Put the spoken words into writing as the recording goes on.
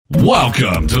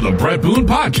Welcome to the Brett Boone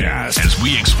Podcast as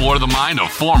we explore the mind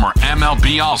of former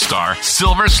MLB All-Star,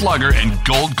 Silver Slugger, and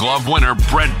Gold Glove winner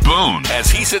Brett Boone as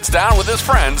he sits down with his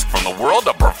friends from the world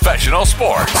of professional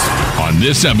sports. On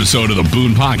this episode of the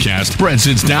Boone Podcast, Brett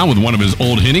sits down with one of his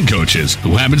old hitting coaches,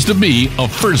 who happens to be a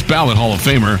first ballot Hall of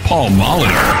Famer, Paul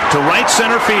Molitor. To right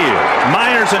center field.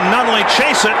 Myers and Nunley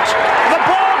chase it. The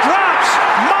ball drops.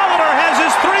 Molitor has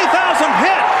his 3,000th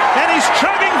hit, and he's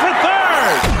chugging for third.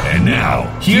 And now,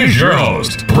 here's your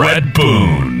host, Brett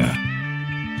Boone.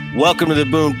 Welcome to the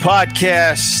Boone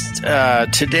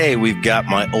Podcast. Today we've got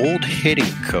my old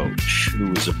hitting coach, who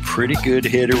was a pretty good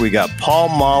hitter. We got Paul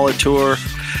Molitor.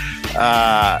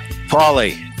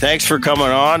 Paulie, thanks for coming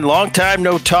on. Long time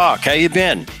no talk. How you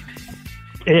been?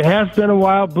 It has been a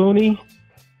while, Booney.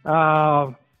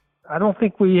 I don't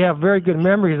think we have very good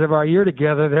memories of our year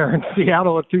together there in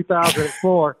Seattle in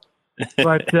 2004,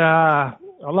 but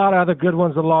a lot of other good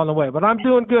ones along the way. But I'm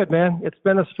doing good, man. It's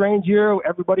been a strange year.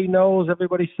 Everybody knows.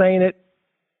 Everybody's saying it.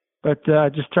 But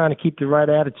just trying to keep the right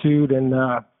attitude and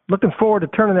looking forward to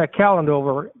turning that calendar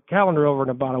over in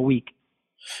about a week.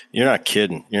 You're not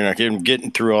kidding. You're not kidding. Getting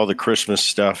through all the Christmas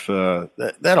stuff,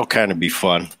 that'll kind of be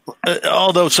fun.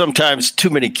 Although sometimes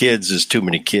too many kids is too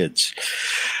many kids.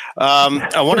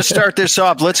 I want to start this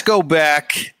off. Let's go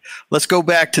back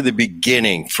to the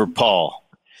beginning for Paul.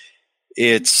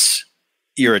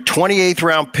 You're a 28th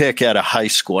round pick out of high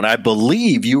school, and I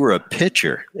believe you were a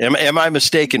pitcher. Am I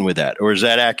mistaken with that, or is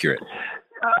that accurate?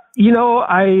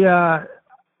 I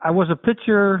was a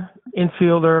pitcher,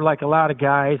 infielder, like a lot of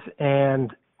guys,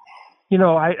 and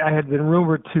I had been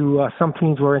rumored to some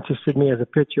teams were interested in me as a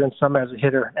pitcher and some as a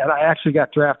hitter, and I actually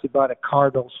got drafted by the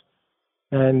Cardinals,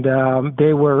 and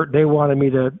they wanted me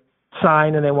to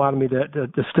sign, and they wanted me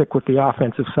to stick with the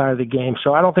offensive side of the game.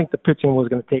 So I don't think the pitching was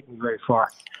going to take me very far.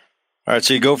 All right,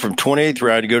 so you go from 28th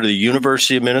round, you go to the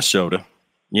University of Minnesota.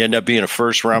 You end up being a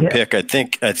first-round pick, I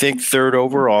think third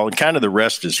overall, and kind of the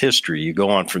rest is history. You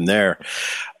go on from there.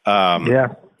 For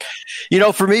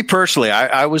me personally,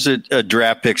 I was a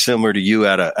draft pick similar to you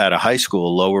at a high school,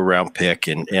 a lower round pick,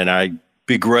 and I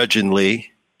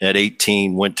begrudgingly at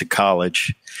 18 went to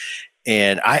college.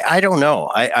 And I don't know.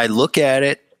 I look at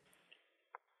it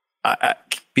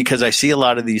because I see a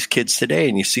lot of these kids today,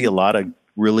 and you see a lot of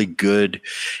really good,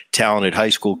 talented high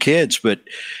school kids, but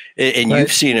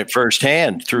you've seen it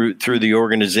firsthand through the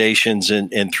organizations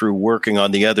and through working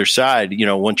on the other side.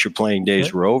 Once your playing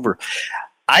days were over,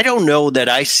 I don't know that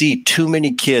I see too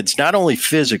many kids, not only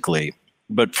physically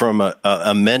but from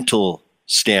a mental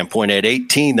standpoint at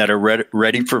 18 that are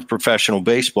ready for professional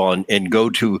baseball and go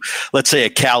to, let's say, a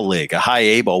Cal League, a high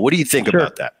A ball. What do you think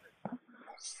about that?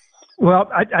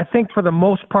 Well, I think for the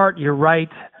most part, you're right.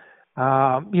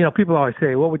 People always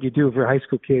say, what would you do if you're a high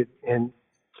school kid? And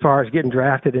as far as getting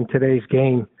drafted in today's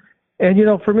game. And,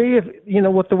 for me,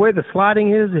 with the way the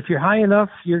sliding is, if you're high enough,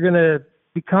 you're going to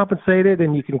be compensated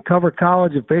and you can cover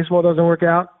college if baseball doesn't work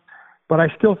out. But I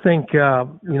still think,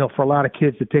 for a lot of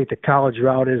kids to take the college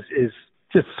route is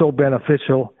just so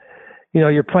beneficial.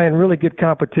 You're playing really good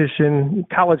competition.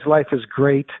 College life is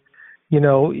great.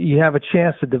 You have a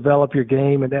chance to develop your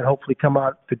game and then hopefully come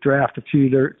out to draft a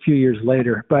few years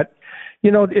later. But,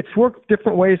 it's worked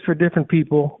different ways for different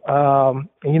people.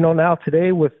 Now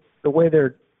today with the way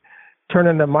they're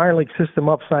turning the minor league system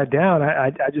upside down, I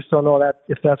just don't know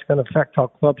if that's going to affect how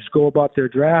clubs go about their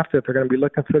draft, if they're going to be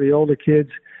looking for the older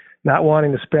kids, not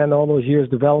wanting to spend all those years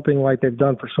developing like they've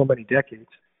done for so many decades.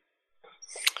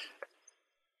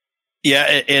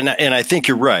 Yeah, and I think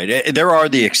you're right. There are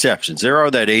the exceptions. There are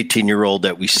that 18-year-old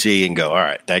that we see and go, all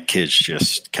right, that kid's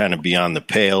just kind of beyond the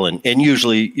pale. And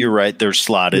usually, you're right, they're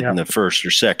slotted in the first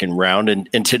or second round.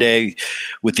 And today,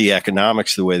 with the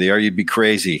economics the way they are, you'd be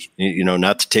crazy,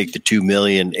 not to take the $2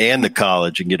 million and the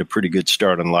college and get a pretty good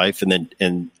start in life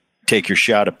and take your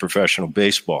shot at professional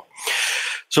baseball.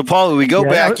 So, Paul, we go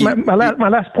back. My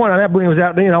last point on that was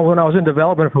that, when I was in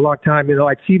development for a long time,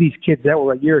 I'd see these kids that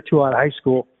were a year or two out of high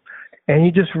school. And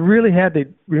you just really had to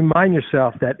remind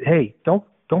yourself that, hey, don't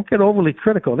get overly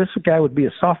critical. This guy would be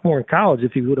a sophomore in college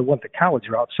if he would have went the college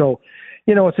route. So,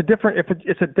 it's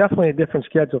definitely a different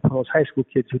schedule for those high school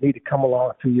kids who need to come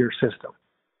along through your system.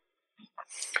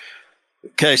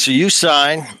 Okay, so you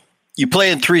sign. You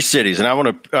play in 3 cities, and I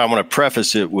want to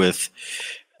preface it with,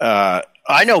 I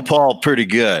know Paul pretty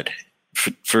good.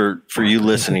 For you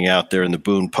listening out there in the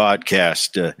Boone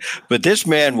Podcast. But this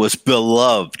man was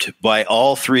beloved by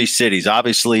all 3 cities.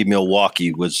 Obviously,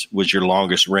 Milwaukee was your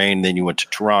longest reign. Then you went to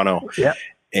Toronto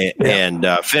and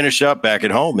finished up back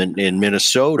at home in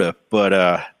Minnesota.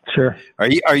 But sure,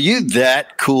 are you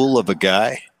that cool of a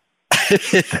guy?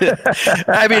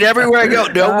 I mean, everywhere I go,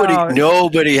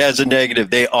 nobody has a negative.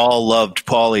 They all loved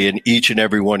Paulie in each and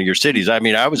every one of your cities. I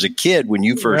mean, I was a kid when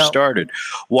you first started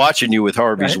watching you with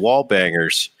Harvey's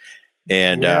Wallbangers,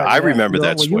 and I remember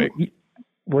that swing.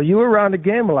 You were around the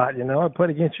game a lot, I played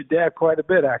against your dad quite a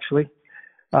bit, actually,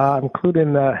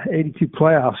 including the 82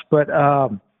 playoffs. But,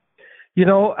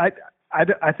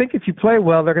 I think if you play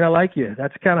well, they're going to like you.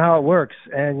 That's kind of how it works.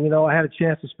 And, I had a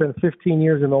chance to spend 15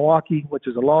 years in Milwaukee, which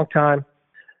is a long time.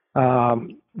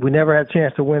 We never had a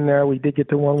chance to win there. We did get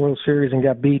to one World Series and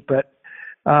got beat. But,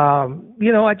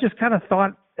 I just kind of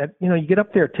thought that, you get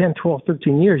up there 10, 12,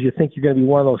 13 years, you think you're going to be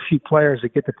one of those few players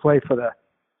that get to play for the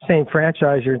same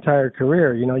franchise your entire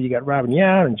career. You got Robin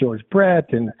Yount and George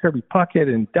Brett and Kirby Puckett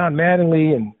and Don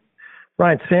Mattingly and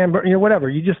Ryan Sandberg, whatever.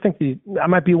 You just think I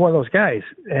might be one of those guys,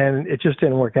 and it just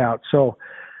didn't work out. So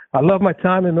I love my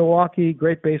time in Milwaukee,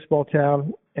 great baseball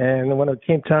town. And when it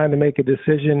came time to make a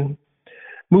decision,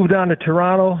 moved on to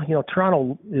Toronto.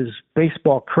 Toronto is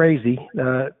baseball crazy.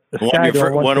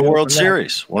 Won a World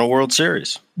Series.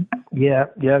 Yeah.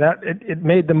 It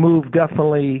made the move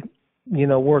definitely,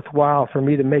 worthwhile for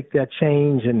me to make that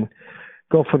change and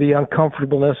go for the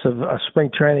uncomfortableness of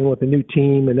spring training with a new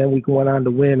team. And then we went on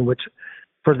to win, which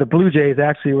for the Blue Jays,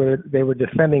 actually, they were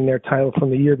defending their title from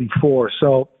the year before.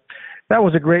 So that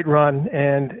was a great run.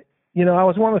 And, I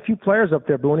was one of the few players up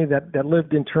there, Boone, that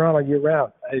lived in Toronto year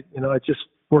round. It just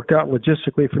worked out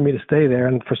logistically for me to stay there.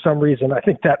 And for some reason, I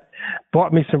think that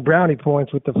bought me some brownie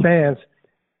points with the fans.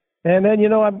 And then,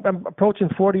 I'm approaching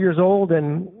 40 years old,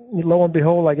 and lo and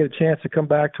behold, I get a chance to come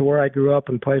back to where I grew up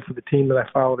and play for the team that I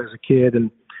followed as a kid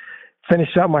and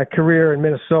finish out my career in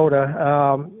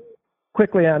Minnesota.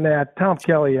 Quickly on that, Tom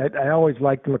Kelly, I always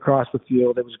liked him across the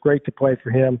field. It was great to play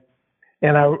for him.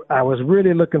 And I was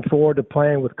really looking forward to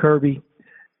playing with Kirby.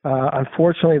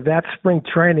 Unfortunately, that spring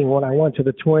training when I went to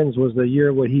the Twins was the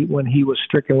year when he was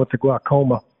stricken with the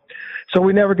glaucoma. So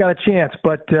we never got a chance,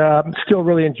 but still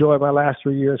really enjoyed my last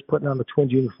 3 years putting on the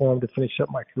Twins uniform to finish up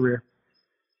my career.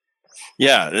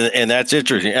 Yeah, and that's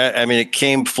interesting. I mean, it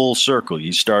came full circle.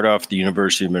 You start off at the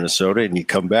University of Minnesota, and you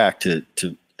come back to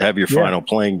have your final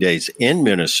playing days in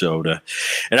Minnesota.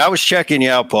 And I was checking you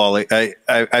out, Paul.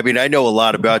 I mean, I know a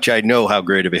lot about you. I know how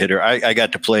great of a hitter. I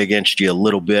got to play against you a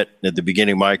little bit at the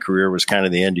beginning of my career, was kind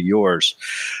of the end of yours.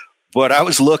 But I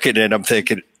was looking and I'm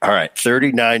thinking, all right,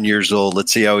 39 years old.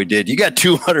 Let's see how he did. You got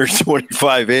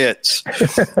 225 hits.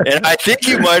 And I think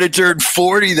you might have turned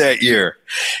 40 that year.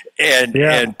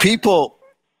 And people,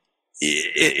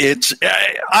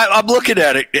 I'm looking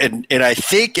at it and I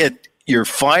think at your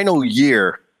final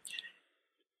year,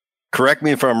 correct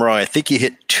me if I'm wrong, I think he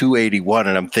hit 281,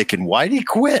 and I'm thinking, why did he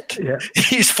quit? Yeah.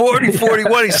 He's 40,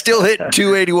 41. He's still hitting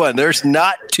 281. There's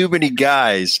not too many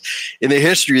guys in the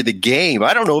history of the game.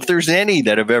 I don't know if there's any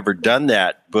that have ever done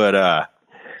that, but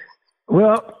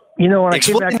well, when I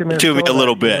came back to Minnesota, to me a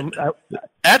little bit.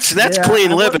 That's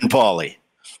clean living, Paulie.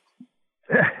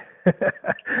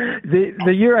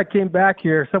 The year I came back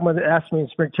here, someone asked me in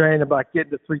spring training about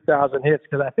getting to 3,000 hits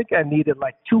because I think I needed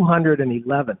like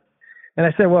 211. And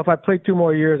I said, well, if I play 2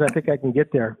 more years, I think I can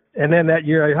get there. And then that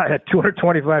year I had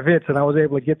 225 hits, and I was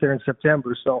able to get there in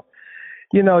September. So,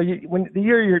 when the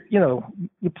year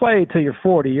you play till you're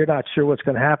 40, you're not sure what's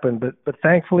going to happen. But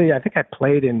thankfully, I think I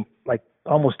played in like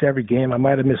almost every game. I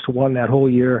might have missed one that whole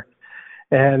year.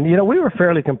 And, we were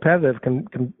fairly competitive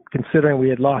considering we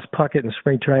had lost Puckett in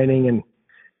spring training. And,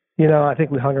 I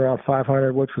think we hung around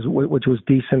 500, which was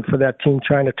decent for that team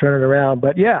trying to turn it around.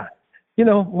 But, yeah,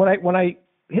 when I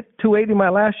hit 280 my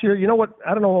last year, what?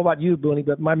 I don't know about you, Boone,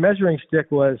 but my measuring stick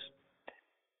was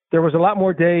there was a lot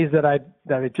more days that I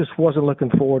just wasn't looking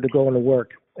forward to going to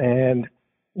work. And,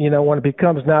 when it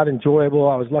becomes not enjoyable,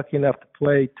 I was lucky enough to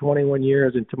play 21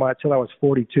 years until I was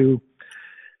 42.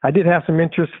 I did have some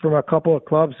interest from a couple of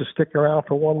clubs to stick around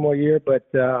for one more year, but,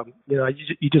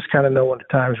 you just kind of know when the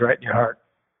time's right in your heart.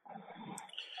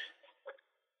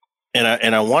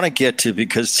 And I want to get to,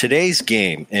 because today's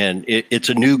game, and it's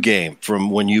a new game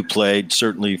from when you played,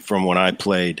 certainly from when I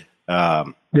played.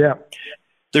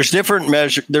 There's different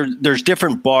there's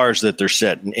different bars that they're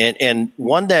setting, and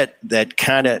one that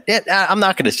kind of, I'm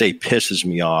not going to say pisses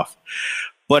me off,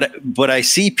 but I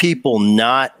see people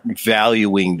not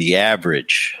valuing the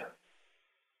average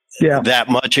that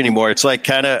much anymore. It's like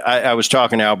kind of, I was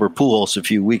talking to Albert Pujols a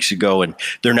few weeks ago, and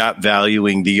they're not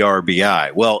valuing the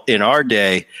RBI. Well, in our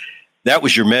day, that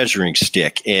was your measuring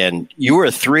stick, and you were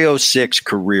a 306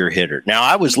 career hitter. Now,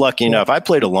 I was lucky enough. I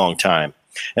played a long time,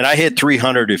 and I hit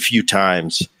 300 a few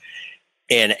times.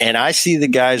 And I see the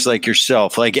guys like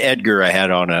yourself, like Edgar I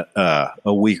had on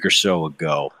a week or so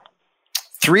ago.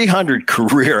 300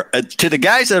 career to the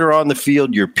guys that are on the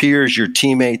field, your peers, your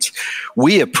teammates.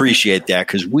 We appreciate that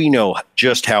because we know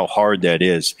just how hard that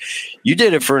is. You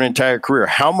did it for an entire career.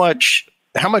 How much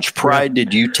pride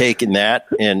did you take in that?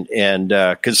 And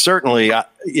because certainly,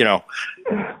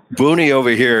 Boone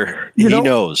over here, he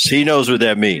knows what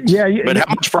that means. Yeah, but how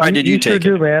much pride did you take?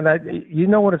 You sure do, man. You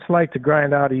know what it's like to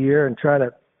grind out a year and try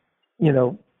to,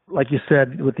 like you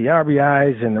said, with the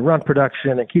RBIs and the run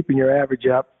production and keeping your average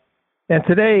up. And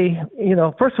today,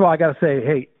 first of all, I got to say,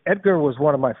 hey, Edgar was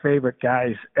one of my favorite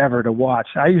guys ever to watch.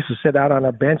 I used to sit out on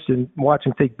a bench and watch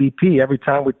him take BP every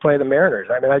time we'd play the Mariners.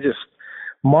 I mean, I just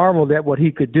marveled at what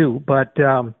he could do. But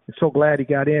I'm so glad he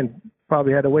got in.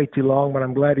 Probably had to wait too long, but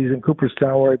I'm glad he's in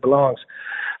Cooperstown where he belongs.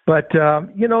 But,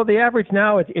 the average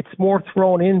now, it's more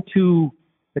thrown into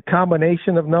the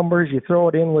combination of numbers. You throw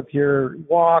it in with your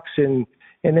walks and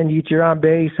then you get your on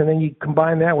base, and then you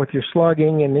combine that with your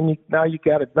slugging, and then now you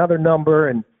got another number.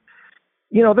 And,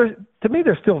 to me,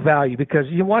 there's still value because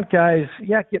you want guys,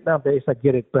 getting on base, I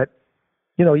get it. But,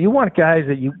 you want guys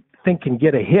that you think can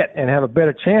get a hit and have a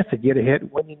better chance to get a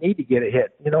hit when you need to get a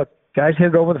hit. Guys hit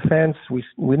it over the fence.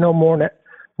 We know more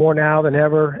now than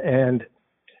ever.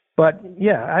 But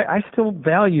I still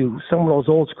value some of those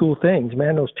old school things,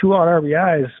 man. Those 2-out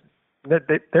RBIs,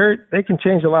 they can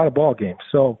change a lot of ball games.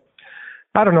 So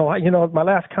I don't know. My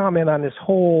last comment on this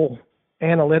whole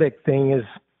analytic thing is,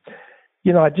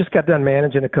 I just got done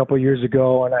managing a couple of years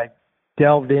ago, and I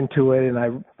delved into it, and I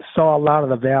saw a lot of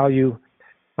the value.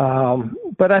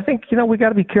 But I think, we got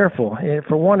to be careful. And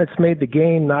for one, it's made the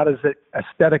game not as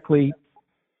aesthetically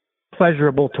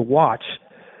pleasurable to watch.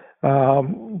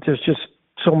 There's just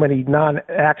so many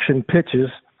non-action pitches.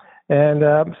 And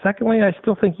secondly, I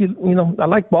still think, I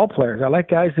like ball players. I like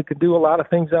guys that can do a lot of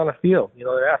things on the field.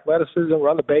 Their athleticism,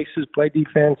 run the bases, play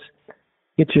defense,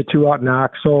 get you a 2-out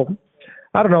knock. So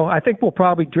I don't know. I think we'll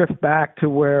probably drift back to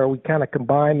where we kind of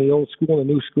combine the old school and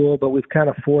the new school, but we've kind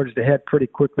of forged ahead pretty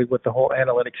quickly with the whole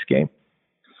analytics game.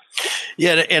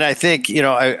 Yeah, and I think,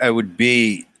 I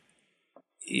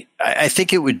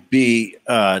think it would be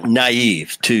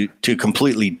naive to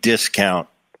completely discount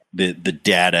the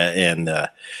data and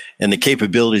the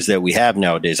capabilities that we have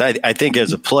nowadays. I think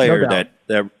as a player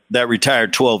that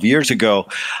retired 12 years ago,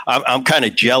 I'm kind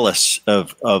of jealous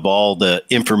of all the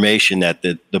information that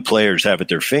the players have at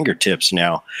their fingertips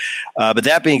now. But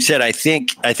that being said, I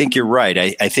think you're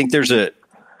right. I think there's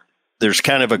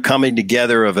kind of a coming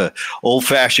together of a old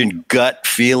fashioned gut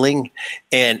feeling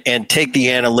and take the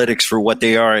analytics for what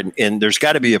they are. And there's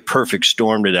got to be a perfect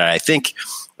storm to that. I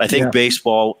think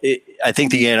baseball, I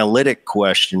think the analytic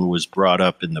question was brought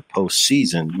up in the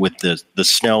postseason with the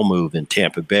Snell move in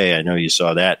Tampa Bay. I know you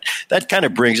saw that. That kind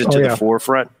of brings it to the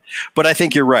forefront. But I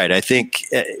think you're right. I think,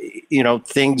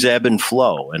 things ebb and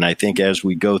flow. And I think as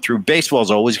we go through, baseball is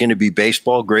always going to be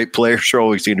baseball. Great players are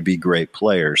always going to be great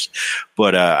players.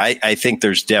 But I think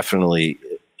there's definitely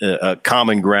a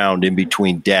common ground in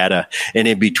between data and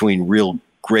in between real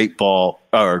great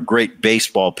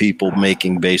baseball people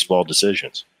making baseball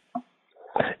decisions.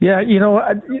 Yeah,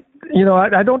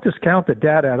 I don't discount the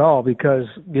data at all because,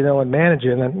 in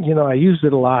managing, and, I used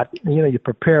it a lot. You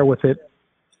prepare with it.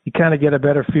 You kind of get a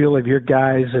better feel of your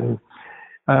guys. And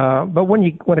but when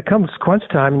it comes crunch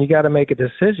time and you got to make a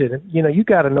decision, you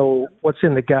got to know what's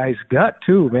in the guy's gut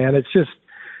too, man. It's just,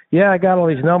 I got all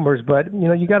these numbers, but,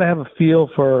 you got to have a feel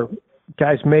for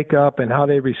guys' makeup and how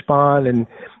they respond and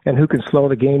who can slow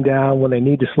the game down when they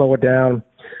need to slow it down.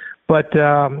 But,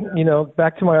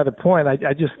 back to my other point,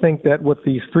 I just think that with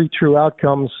these 3 true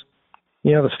outcomes,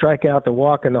 the strikeout, the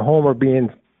walk, and the homer being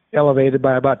elevated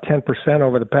by about 10%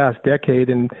 over the past decade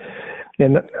and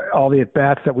all the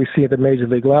at-bats that we see at the major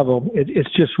league level,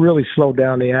 it's just really slowed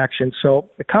down the action. So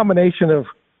the combination of,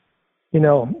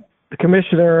 the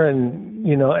commissioner and,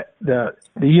 the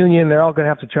union, they're all going to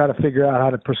have to try to figure out how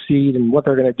to proceed and what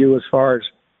they're going to do as far as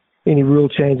any rule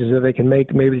changes that they can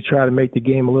make, maybe to try to make the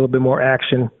game a little bit more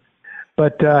action.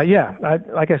 But,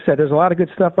 like I said, there's a lot of good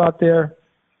stuff out there.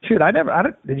 Shoot,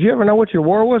 did you ever know what your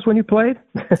WAR was when you played?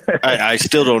 I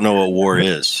still don't know what WAR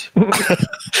is.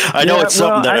 I know it's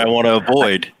something that I want to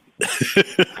avoid.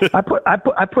 I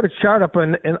put a chart up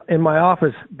in my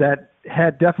office that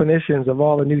had definitions of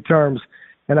all the new terms,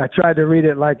 and I tried to read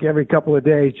it like every couple of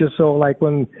days, just so like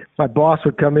when my boss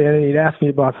would come in and he'd ask me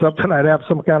about something, I'd have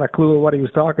some kind of clue of what he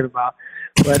was talking about.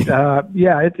 But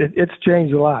it's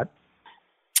changed a lot.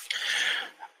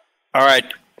 All right.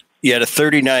 You had a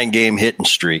 39-game hitting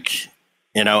streak,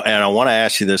 and I want to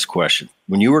ask you this question.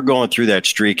 When you were going through that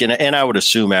streak, and I would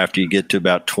assume after you get to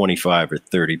about 25 or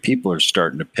 30, people are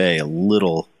starting to pay a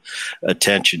little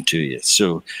attention to you.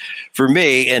 So for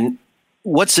me, and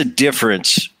what's the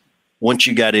difference once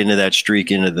you got into that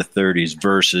streak into the 30s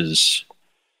versus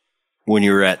when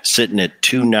you were sitting at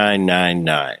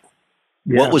 2,999?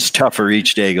 Yeah. What was tougher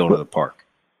each day going to the park?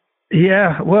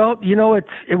 Yeah, well,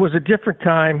 it was a different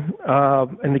time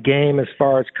in the game as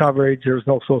far as coverage. There was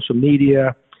no social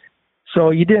media. So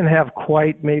you didn't have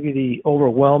quite maybe the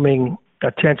overwhelming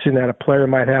attention that a player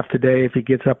might have today if he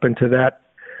gets up into that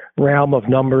realm of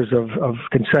numbers of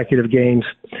consecutive games.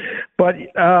 But,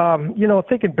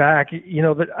 thinking back,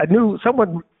 that I knew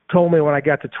someone told me when I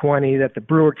got to 20 that the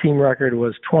Brewer team record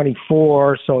was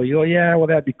 24. So you go, yeah, well,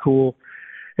 that'd be cool.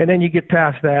 And then you get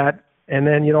past that, and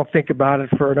then you don't think about it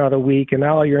for another week, and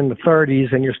now you're in the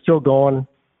 30s and you're still going.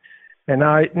 And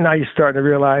now you're starting to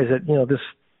realize that,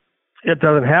 it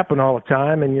doesn't happen all the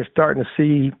time, and you're starting to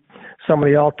see some of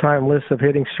the all-time lists of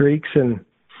hitting streaks, and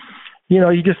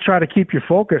you just try to keep your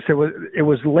focus. It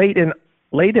was late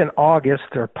in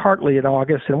August, or partly in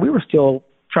August, and we were still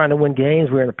trying to win games.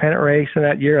 We were in a pennant race in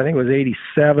that year. I think it was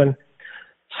 87.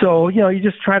 So, you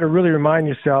just try to really remind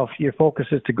yourself your focus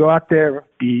is to go out there,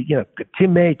 be, a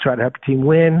teammate, try to help the team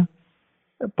win.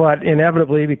 But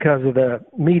inevitably, because of the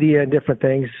media and different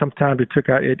things, sometimes it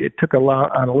took a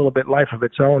lot on a little bit life of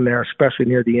its own there, especially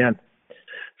near the end.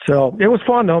 So it was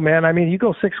fun though, man. I mean, you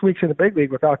go 6 weeks in the big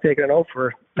league without taking an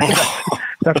offer.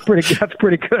 That's pretty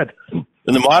good.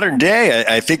 In the modern day,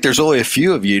 I think there's only a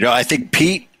few of you. I think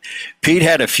Pete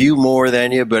had a few more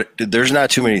than you, but there's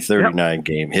not too many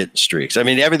 39-game hit streaks. I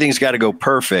mean, everything's got to go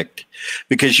perfect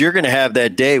because you're going to have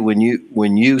that day when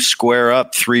you square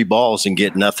up 3 balls and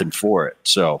get nothing for it.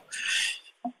 So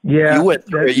yeah, you went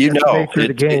through it,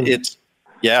 the game. It's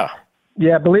yeah.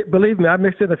 Yeah, believe me, I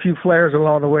mixed in a few flares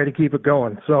along the way to keep it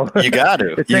going. So you got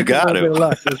to. There's no doubt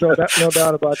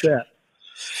about that.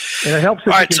 And it helps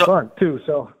it be fun too.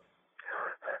 So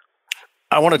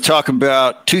I want to talk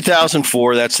about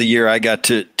 2004. That's the year I got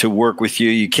to work with you.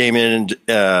 You came in,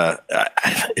 and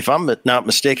if I'm not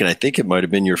mistaken, I think it might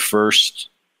have been your first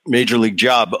major league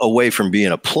job away from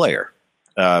being a player.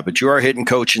 But you are a hitting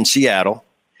coach in Seattle,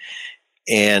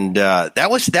 and that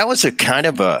was a kind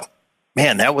of a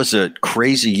man. That was a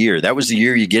crazy year. That was the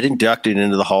year you get inducted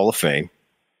into the Hall of Fame.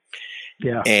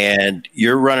 Yeah. And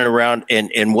you're running around,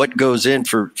 and what goes in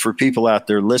for people out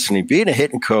there listening, being a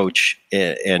hitting coach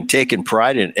and taking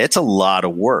pride in it, it's a lot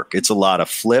of work. It's a lot of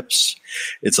flips.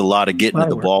 It's a lot of getting to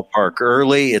the ballpark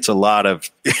early. It's a lot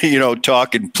of,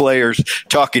 talking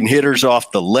hitters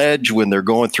off the ledge when they're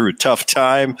going through a tough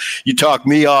time. You talk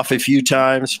me off a few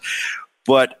times,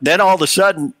 but then all of a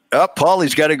sudden,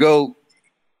 Paulie's got to go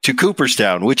to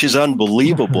Cooperstown, which is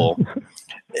unbelievable.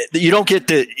 You don't get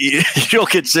to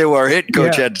say, well, our hitting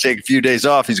coach had to take a few days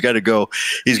off. He's got to go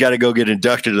get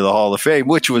inducted to the Hall of Fame,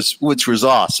 which was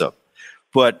awesome.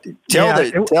 But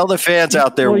tell the fans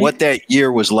out there what that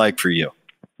year was like for you.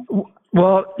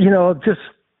 Well, just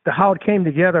how it came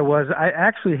together was I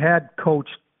actually had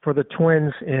coached for the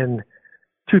Twins in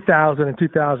 2000 and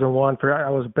 2001. I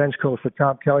was bench coach for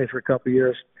Tom Kelly for a couple of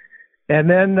years. And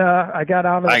then I got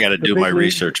out of I got to do my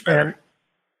research better.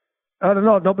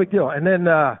 No big deal. And then,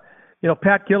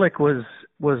 Pat Gillick was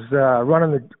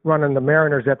running the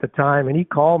Mariners at the time, and he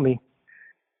called me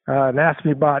and asked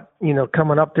me about,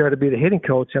 coming up there to be the hitting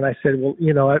coach. And I said, well,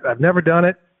 I've never done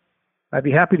it. I'd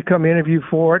be happy to come interview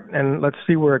for it, and let's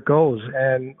see where it goes.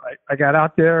 And I got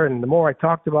out there, and the more I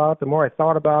talked about it, the more I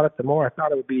thought about it, the more I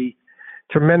thought it would be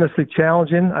tremendously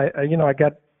challenging. I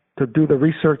got to do the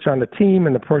research on the team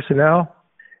and the personnel,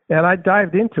 and I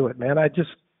dived into it, man. I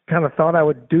just kind of thought I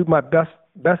would do my best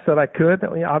that I could. I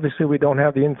mean, obviously, we don't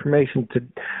have the information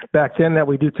back then that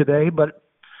we do today, but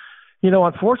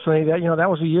unfortunately, that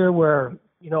was a year where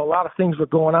a lot of things were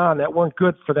going on that weren't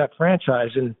good for that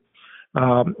franchise, and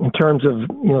in terms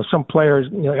of some players,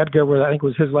 Edgar, I think it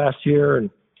was his last year, and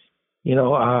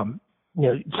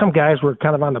some guys were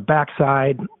kind of on the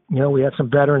backside. We had some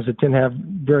veterans that didn't have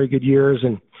very good years,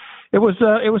 and it was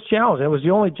challenging. It was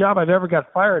the only job I've ever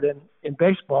got fired in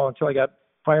baseball until I got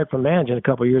fired from managing a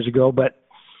couple of years ago, but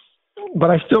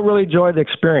I still really enjoyed the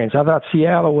experience. I thought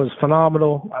Seattle was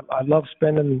phenomenal. I loved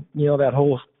spending, that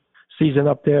whole season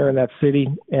up there in that city,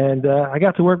 and I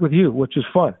got to work with you, which was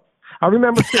fun. I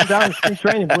remember sitting down in spring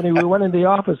training when we went in the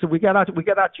office, and we got out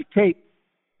your tape,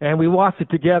 and we watched it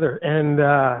together, and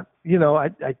I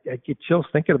get chills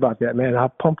thinking about that, man. How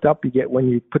pumped up you get when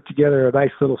you put together a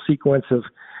nice little sequence of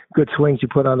good swings you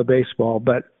put on the baseball,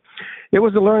 but it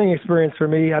was a learning experience for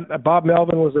me. Bob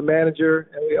Melvin was a manager,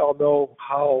 and we all know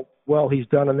how well he's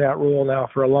done in that role now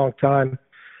for a long time.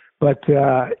 But,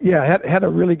 had a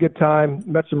really good time,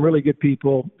 met some really good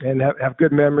people, and have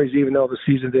good memories, even though the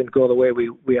season didn't go the way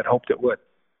we had hoped it would.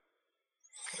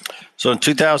 So in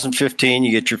 2015, you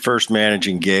get your first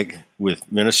managing gig with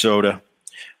Minnesota.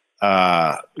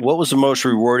 What was the most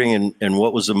rewarding and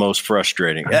what was the most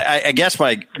frustrating? I guess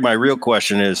my real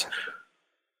question is,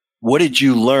 what did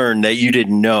you learn that you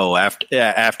didn't know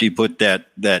after you put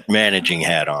that managing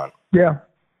hat on? Yeah.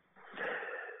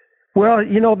 Well,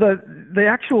 the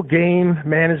actual game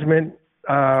management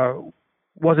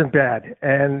wasn't bad,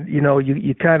 and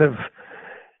you kind of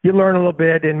learn a little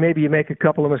bit, and maybe you make a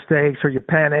couple of mistakes or you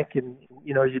panic, and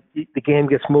the game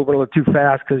gets moving a little too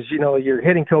fast because your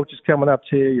hitting coach is coming up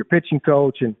to you, your pitching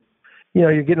coach, and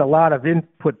you're getting a lot of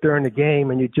input during the game,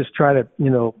 and you just try to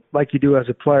like you do as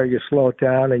a player, you slow it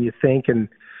down and you think and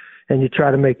you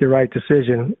try to make the right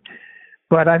decision.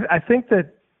 But I think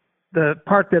that the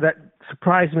part that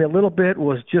surprised me a little bit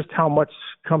was just how much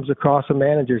comes across a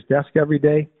manager's desk every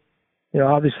day.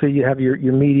 Obviously you have your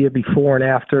media before and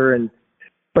after,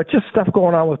 but just stuff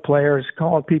going on with players,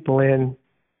 calling people in,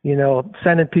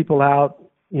 sending people out,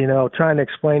 trying to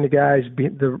explain to guys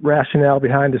the rationale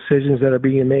behind decisions that are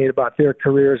being made about their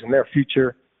careers and their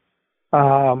future.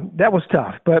 That was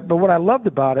tough. But what I loved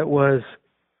about it was,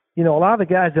 a lot of the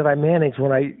guys that I managed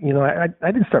when I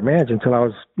didn't start managing until I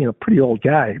was, a pretty old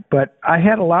guy, but I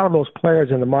had a lot of those players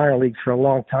in the minor leagues for a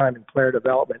long time in player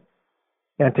development.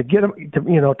 And to get them,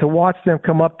 to watch them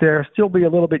come up there, still be a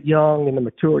little bit young in the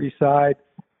maturity side,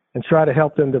 and try to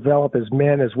help them develop as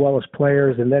men as well as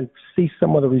players, and then see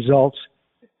some of the results.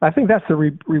 I think that's the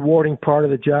rewarding part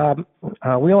of the job.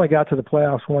 We only got to the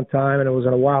playoffs one time, and it was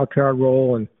in a wild card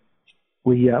role, and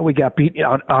we got beat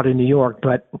out in New York.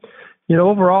 But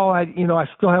overall, I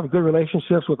still have good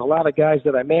relationships with a lot of guys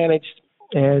that I managed,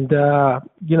 and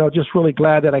just really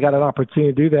glad that I got an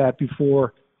opportunity to do that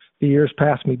before the years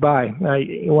passed me by.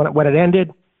 When it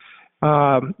ended,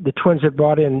 the Twins had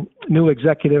brought in new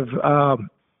executive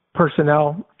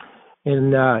personnel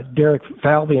in Derek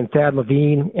Falvey and Thad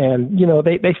Levine, and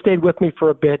they stayed with me for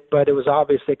a bit, but it was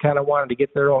obvious they kind of wanted to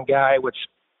get their own guy, which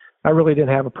I really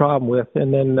didn't have a problem with.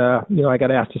 And then I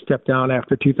got asked to step down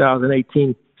after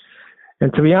 2018.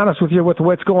 And to be honest with you, with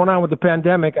what's going on with the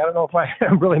pandemic, I don't know if I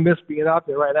really miss being out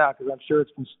there right now, because I'm sure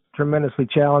it's been tremendously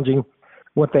challenging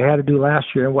what they had to do last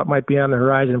year and what might be on the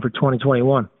horizon for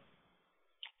 2021.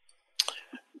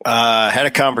 Had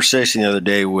a conversation the other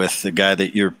day with a guy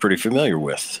that you're pretty familiar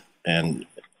with, and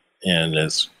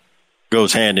as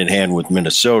goes hand in hand with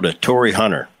Minnesota, Torrey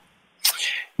Hunter.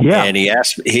 Yeah, and he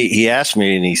asked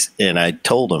me, and I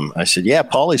told him, I said, "Yeah,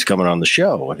 Paulie's coming on the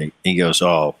show," and he goes,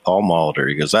 "Oh, Paul Molitor."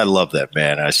 He goes, "I love that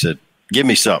man." I said, "Give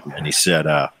me something," and he said,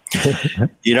 I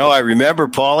remember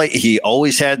Paulie. He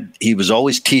was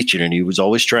always teaching, and he was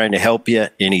always trying to help you.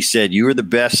 And he said, you were the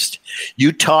best.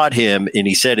 You taught him, and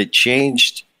he said it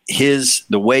changed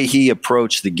the way he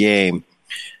approached the game,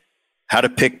 how to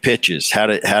pick pitches, how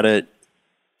to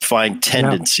find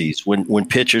tendencies when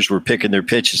pitchers were picking their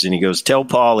pitches. And he goes, tell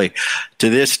Paulie, to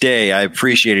this day, I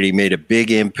appreciate it. He made a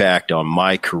big impact on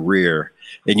my career.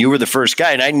 And you were the first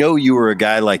guy. And I know you were a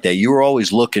guy like that. You were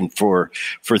always looking for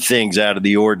things out of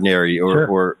the ordinary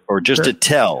or just to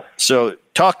tell. So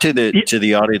talk to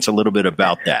the audience a little bit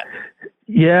about that.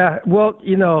 Yeah. Well,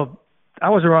 I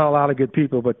was around a lot of good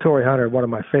people, but Torrey Hunter, one of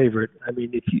my favorite. I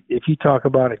mean, if you talk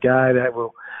about a guy that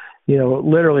will,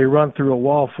 literally run through a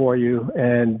wall for you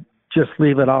and just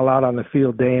leave it all out on the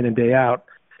field day in and day out,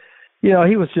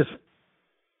 he was just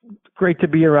great to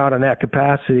be around in that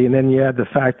capacity. And then you had the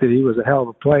fact that he was a hell of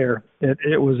a player.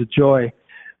 It was a joy.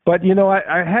 But,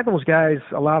 I had those guys,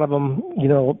 a lot of them,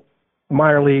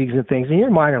 minor leagues and things. And you're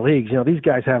in minor leagues, these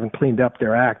guys haven't cleaned up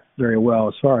their act very well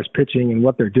as far as pitching and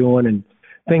what they're doing and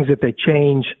things that they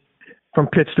change from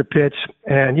pitch to pitch.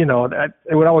 And,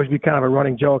 it would always be kind of a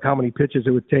running joke how many pitches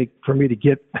it would take for me to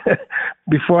get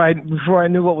before I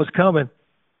knew what was coming.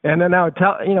 And then I would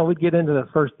tell, we'd get into the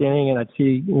first inning and I'd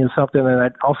see, something,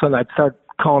 and all of a sudden I'd start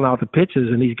calling out the pitches,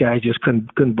 and these guys just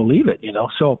couldn't believe it,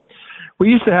 So we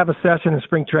used to have a session in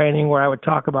spring training where I would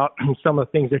talk about some of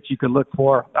the things that you could look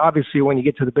for. Obviously, when you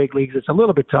get to the big leagues, it's a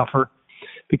little bit tougher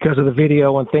because of the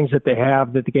video and things that they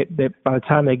have that by the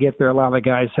time they get there, a lot of the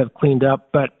guys have cleaned up.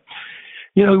 But,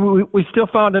 we still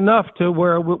found enough to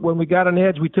where when we got an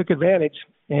edge, we took advantage.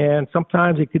 And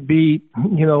sometimes it could be,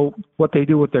 what they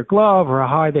do with their glove or how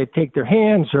high they take their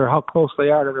hands or how close they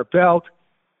are to their belt.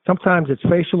 Sometimes it's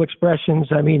facial expressions.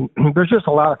 I mean, there's just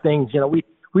a lot of things.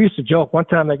 We used to joke one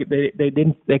time they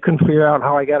couldn't figure out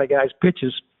how I got a guy's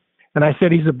pitches, and I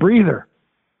said he's a breather.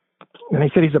 And he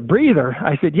said he's a breather.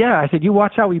 I said, yeah. I said, you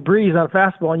watch how he breathes on a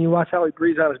fastball and you watch how he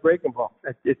breathes on his breaking ball.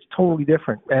 It's totally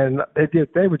different. And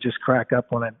they would just crack up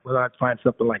when I'd find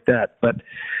something like that. But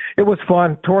it was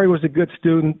fun. Torrey was a good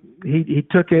student, he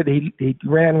took it, he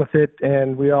ran with it,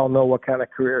 and we all know what kind of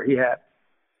career he had.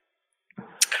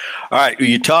 All right,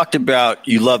 you talked about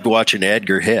you loved watching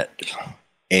Edgar hit,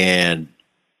 and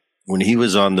when he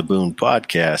was on the Boone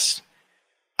podcast,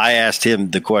 I asked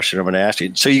him the question I'm going to ask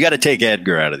you. So you got to take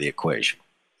Edgar out of the equation.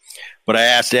 But I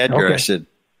asked Edgar, okay. I said,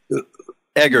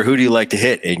 Edgar, who do you like to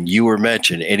hit? And you were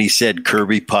mentioned. And he said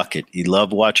Kirby Puckett. He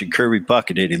loved watching Kirby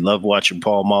Puckett hit. He loved watching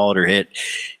Paul Molitor hit.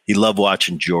 He loved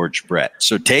watching George Brett.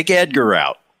 So take Edgar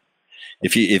out.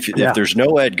 If there's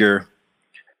no Edgar,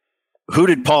 who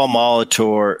did Paul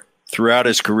Molitor throughout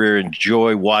his career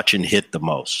enjoy watching hit the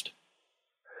most?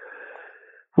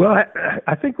 Well,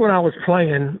 I think when I was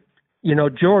playing,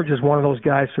 George is one of those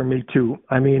guys for me too.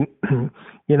 I mean,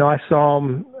 I saw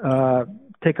him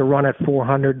take a run at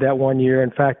 400 that one year.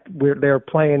 In fact, they were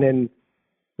playing in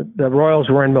the Royals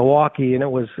were in Milwaukee, and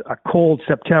it was a cold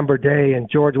September day, and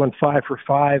George went 5 for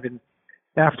 5. And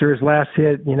after his last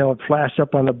hit, it flashed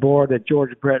up on the board that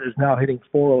George Brett is now hitting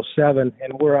 407,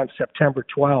 and we're on September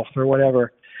 12th or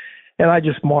whatever. And I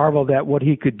just marveled at what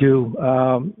he could do.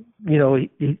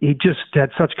 He just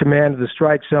had such command of the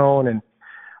strike zone, and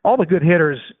all the good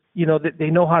hitters, they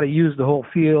know how to use the whole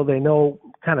field. They know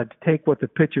kind of to take what the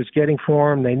pitcher's getting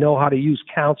for them. They know how to use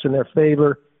counts in their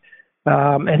favor.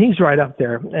 And he's right up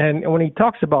there. And when he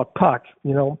talks about Puck,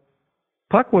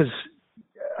 Puck was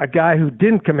a guy who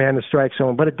didn't command the strike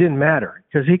zone, but it didn't matter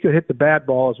because he could hit the bad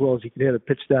ball as well as he could hit a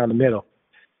pitch down the middle.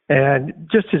 And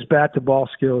just his bat-to-ball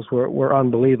skills were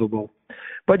unbelievable.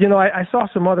 But, I saw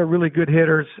some other really good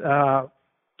hitters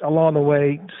along the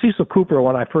way. Cecil Cooper,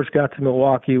 when I first got to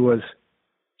Milwaukee, was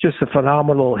just a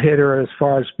phenomenal hitter as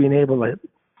far as being able to,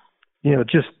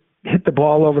 just hit the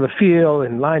ball over the field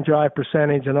and line drive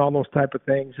percentage and all those type of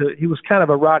things. He was kind of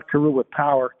a Rod Carew with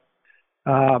power.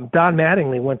 Don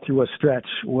Mattingly went through a stretch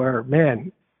where,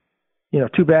 man,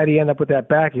 too bad he ended up with that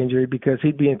back injury because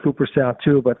he'd be in Cooperstown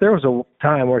too. But there was a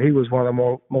time where he was one of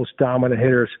the most dominant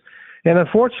hitters. And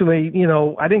unfortunately,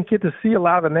 I didn't get to see a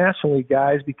lot of the National League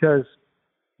guys because,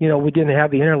 we didn't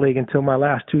have the interleague until my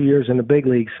last 2 years in the big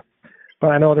leagues. But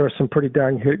I know there were some pretty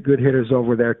darn good hitters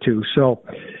over there too. So,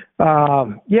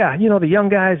 the young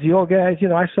guys, the old guys,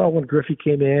 I saw when Griffey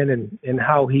came in and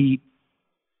how he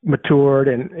matured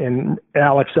and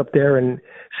Alex up there in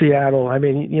Seattle. I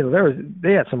mean,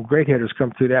 they had some great hitters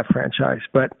come through that franchise,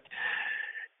 but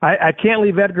I can't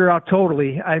leave Edgar out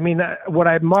totally. I mean, what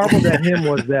I marveled at him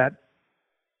was that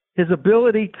his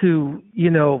ability to,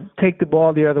 take the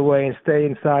ball the other way and stay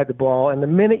inside the ball. And the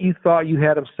minute you thought you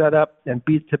had him set up and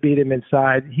beat him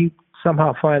inside, he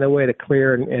somehow find a way to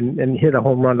clear and hit a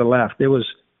home run to left. It was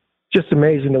just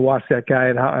amazing to watch that guy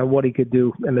and what he could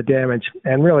do and the damage,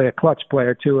 and really a clutch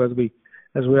player too, as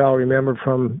we all remember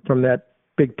from that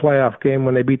big playoff game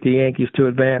when they beat the Yankees to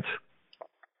advance.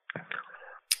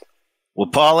 Well,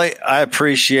 Paulie, I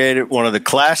appreciate it. One of the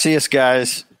classiest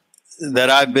guys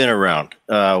that I've been around.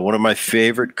 One of my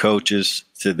favorite coaches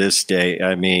to this day.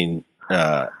 I mean,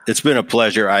 it's been a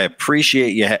pleasure. I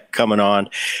appreciate you coming on.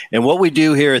 And what we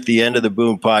do here at the end of the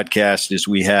Boone podcast is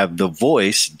we have the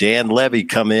voice, Dan Levy,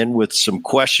 come in with some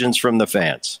questions from the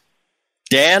fans.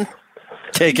 Dan,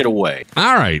 take it away.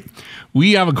 All right.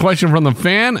 We have a question from the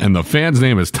fan, and the fan's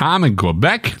name is Tom in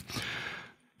Quebec.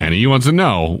 And he wants to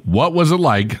know, what was it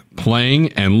like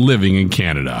playing and living in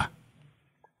Canada?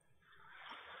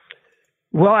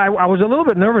 Well, I was a little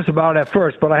bit nervous about it at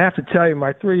first, but I have to tell you,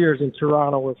 my 3 years in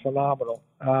Toronto were phenomenal.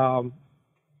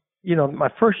 My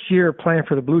first year playing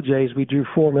for the Blue Jays, we drew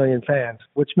 4 million fans,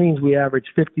 which means we averaged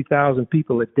 50,000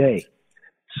 people a day.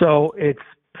 So it's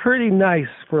pretty nice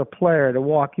for a player to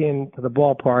walk into the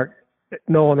ballpark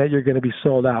knowing that you're going to be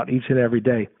sold out each and every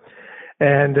day.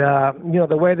 And,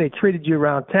 the way they treated you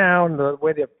around town, the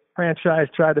way the franchise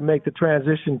tried to make the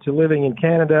transition to living in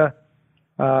Canada,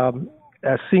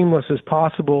 as seamless as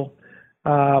possible.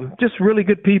 Just really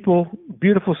good people,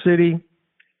 beautiful city,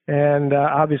 and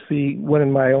obviously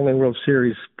winning my only World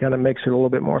Series kind of makes it a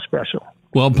little bit more special.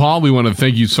 Well, Paul, we want to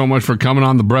thank you so much for coming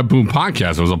on the Brett Boone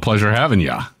podcast. It was a pleasure having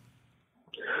you.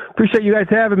 Appreciate you guys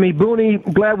having me.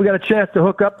 Booney, glad we got a chance to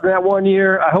hook up that 1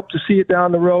 year. I hope to see you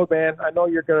down the road, man. I know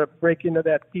you're going to break into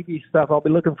that TV stuff. I'll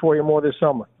be looking for you more this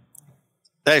summer.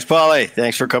 Thanks, Paulie.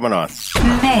 Thanks for coming on.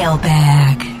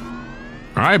 Mailbag.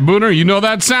 All right, Booner, you know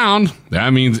that sound.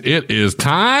 That means it is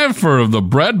time for the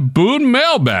Brett Boone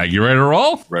mailbag. You ready to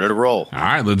roll? Ready to roll. All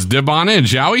right, let's dip on in,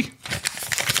 shall we?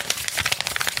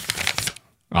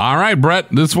 All right, Brett,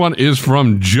 this one is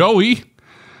from Joey,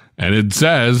 and it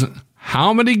says,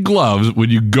 how many gloves would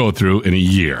you go through in a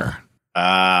year?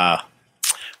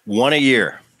 One a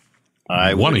year.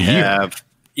 One a year?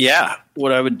 Yeah.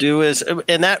 what I would do is,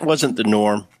 and that wasn't the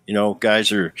norm.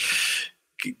 Guys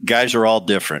are all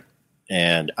different.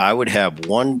 And I would have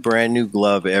one brand new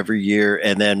glove every year.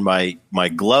 And then my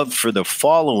glove for the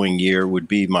following year would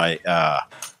be my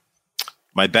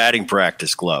batting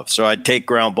practice glove. So I'd take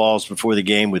ground balls before the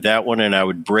game with that one, and I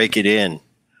would break it in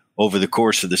over the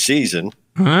course of the season.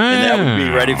 And that would be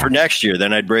ready for next year.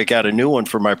 Then I'd break out a new one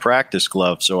for my practice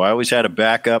glove. So I always had a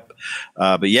backup.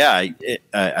 But yeah,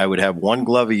 I would have one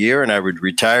glove a year, and I would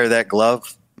retire that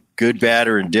glove, good, bad,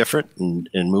 or indifferent, and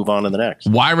move on to the next.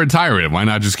 Why retire it? Why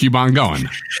not just keep on going?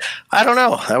 I don't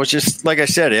know. That was just, like I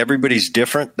said, everybody's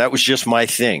different. That was just my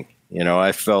thing.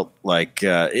 I felt like,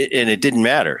 and it didn't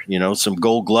matter. Some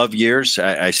Gold Glove years,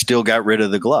 I still got rid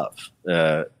of the glove.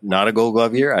 Not a Gold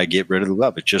Glove year, I get rid of the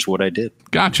glove. It's just what I did.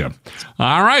 Gotcha.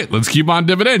 All right, let's keep on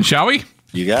dipping in, shall we?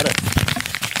 You got it.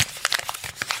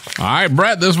 All right,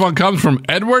 Brett, this one comes from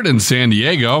Edward in San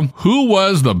Diego. Who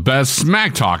was the best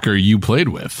smack talker you played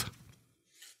with?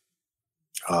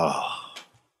 Oh,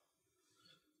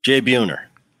 Jay Buhner.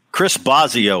 Chris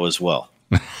Bosio as well.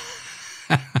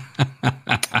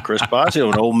 Chris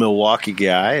Bosio, an old Milwaukee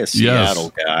guy, a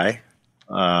Seattle guy.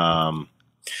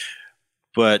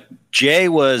 But Jay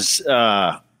was,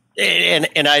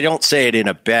 and I don't say it in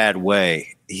a bad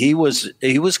way. He was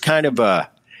kind of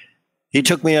he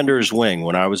took me under his wing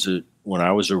when I was a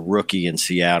rookie in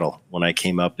Seattle. When I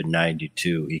came up in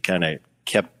 '92, he kind of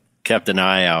kept an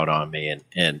eye out on me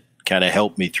and kind of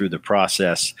helped me through the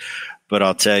process. But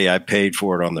I'll tell you, I paid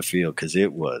for it on the field because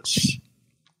it was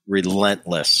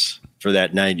relentless for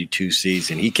that 92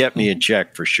 season. He kept me in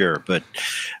check for sure. But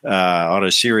on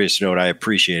a serious note, I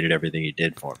appreciated everything he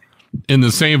did for me. In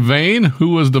the same vein, who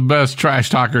was the best trash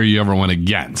talker you ever went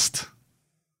against?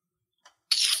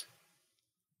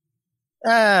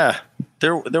 There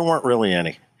weren't really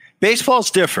any. Baseball's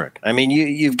different. I mean,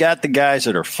 you've got the guys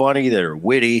that are funny, that are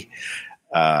witty,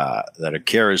 that are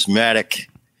charismatic.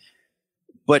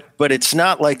 But it's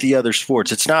not like the other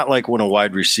sports. It's not like when a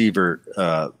wide receiver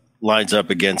lines up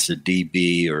against a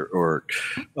DB or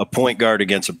a point guard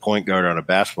against a point guard on a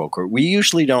basketball court. We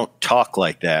usually don't talk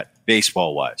like that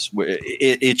baseball-wise.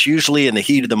 It's usually in the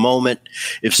heat of the moment.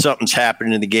 If something's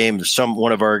happening in the game, if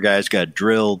one of our guys got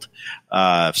drilled,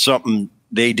 if something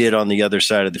they did on the other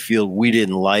side of the field we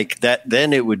didn't like, then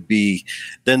there'd be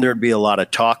a lot of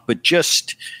talk. But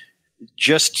just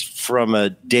from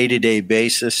a day-to-day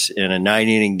basis in a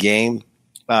 9-inning game,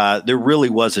 there really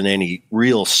wasn't any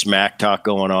real smack talk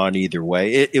going on either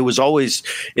way. It was always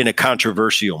in a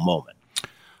controversial moment.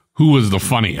 Who was the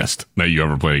funniest that you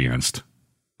ever played against?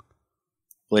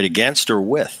 Played against or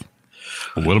with?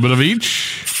 A little bit of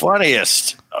each?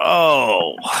 Funniest?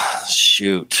 Oh,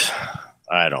 shoot.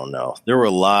 I don't know. There were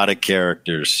a lot of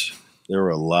characters.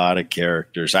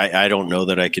 I don't know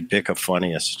that I could pick a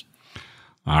funniest.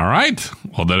 All right.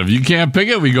 Well, then if you can't pick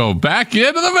it, we go back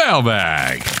into the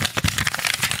mailbag.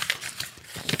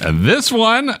 And this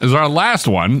one is our last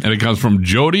one, and it comes from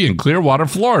Jody in Clearwater,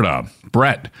 Florida.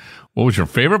 Brett, what was your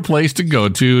favorite place to go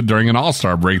to during an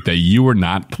All-Star break that you were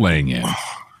not playing in?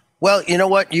 Well, you know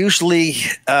what? Usually,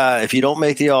 if you don't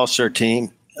make the All-Star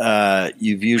team,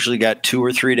 you've usually got 2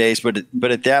 or 3 days.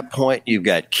 But at that point, you've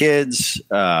got kids.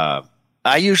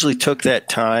 I usually took that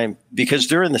time because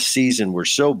during the season we're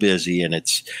so busy, and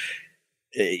it's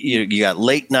you got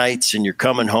late nights, and you're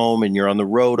coming home, and you're on the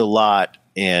road a lot,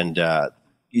 and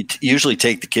you usually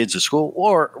take the kids to school,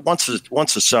 or once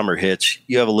the summer hits,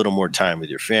 you have a little more time with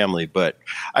your family. But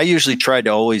I usually tried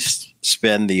to always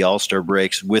spend the All-Star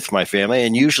breaks with my family,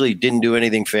 and usually didn't do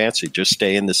anything fancy, just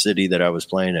stay in the city that I was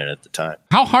playing in at the time.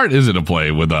 How hard is it to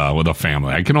play with a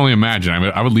family? I can only imagine.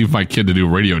 I would leave my kid to do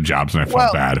radio jobs, and I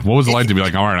felt bad. What was it like to be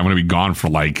like, all right, I'm going to be gone for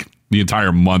like the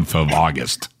entire month of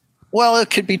August? Well, it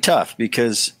could be tough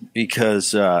because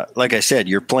like I said,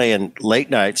 you're playing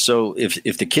late nights. So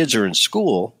if the kids are in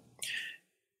school,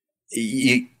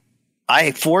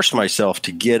 I forced myself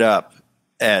to get up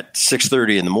at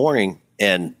 6:30 in the morning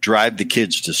and drive the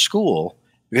kids to school,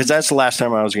 because that's the last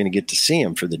time I was going to get to see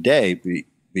them for the day,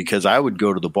 because I would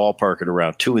go to the ballpark at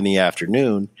around 2 in the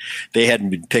afternoon. They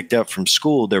hadn't been picked up from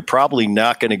school. They're probably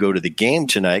not going to go to the game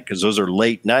tonight because those are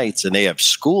late nights, and they have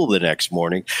school the next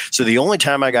morning. So the only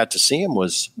time I got to see them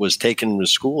was taking them to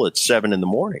school at 7 in the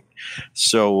morning.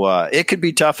 So it could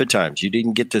be tough at times. You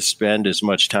didn't get to spend as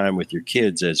much time with your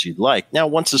kids as you'd like. Now,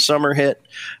 once the summer hit,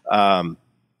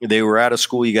 they were out of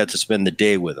school. You got to spend the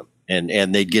day with them.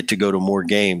 And they'd get to go to more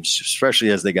games, especially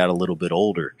as they got a little bit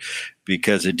older,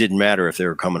 because it didn't matter if they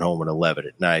were coming home at 11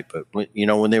 at night. But,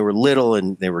 when they were little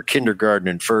and they were kindergarten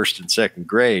and first and second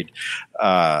grade,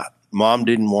 mom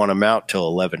didn't want him out till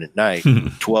 11 at night,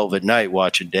 12 at night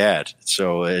watching dad.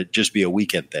 So it'd just be a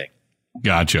weekend thing.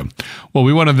 Gotcha. Well,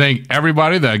 we want to thank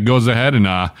everybody that goes ahead and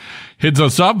hits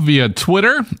us up via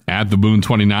Twitter at the Boone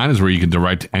 29 is where you can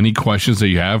direct any questions that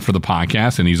you have for the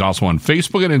podcast. And he's also on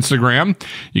Facebook and Instagram.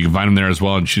 You can find him there as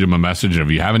well and shoot him a message. And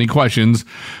if you have any questions,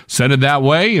 send it that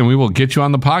way and we will get you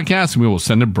on the podcast and we will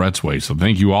send it Brett's way. So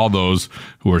thank you all those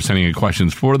who are sending in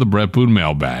questions for the Brett Boone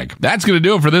mailbag. That's going to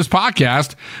do it for this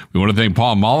podcast. We want to thank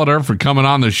Paul Molitor for coming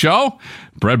on the show.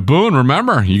 Brett Boone,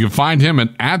 remember, you can find him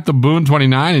at the Boone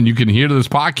 29 and you can hear this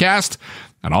podcast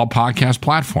on all podcast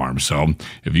platforms. So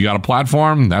if you got a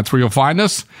platform, that's where you'll find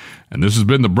us. And this has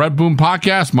been the Brett Boone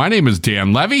Podcast. My name is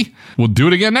Dan Levy. We'll do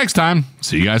it again next time.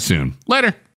 See you guys soon. Later.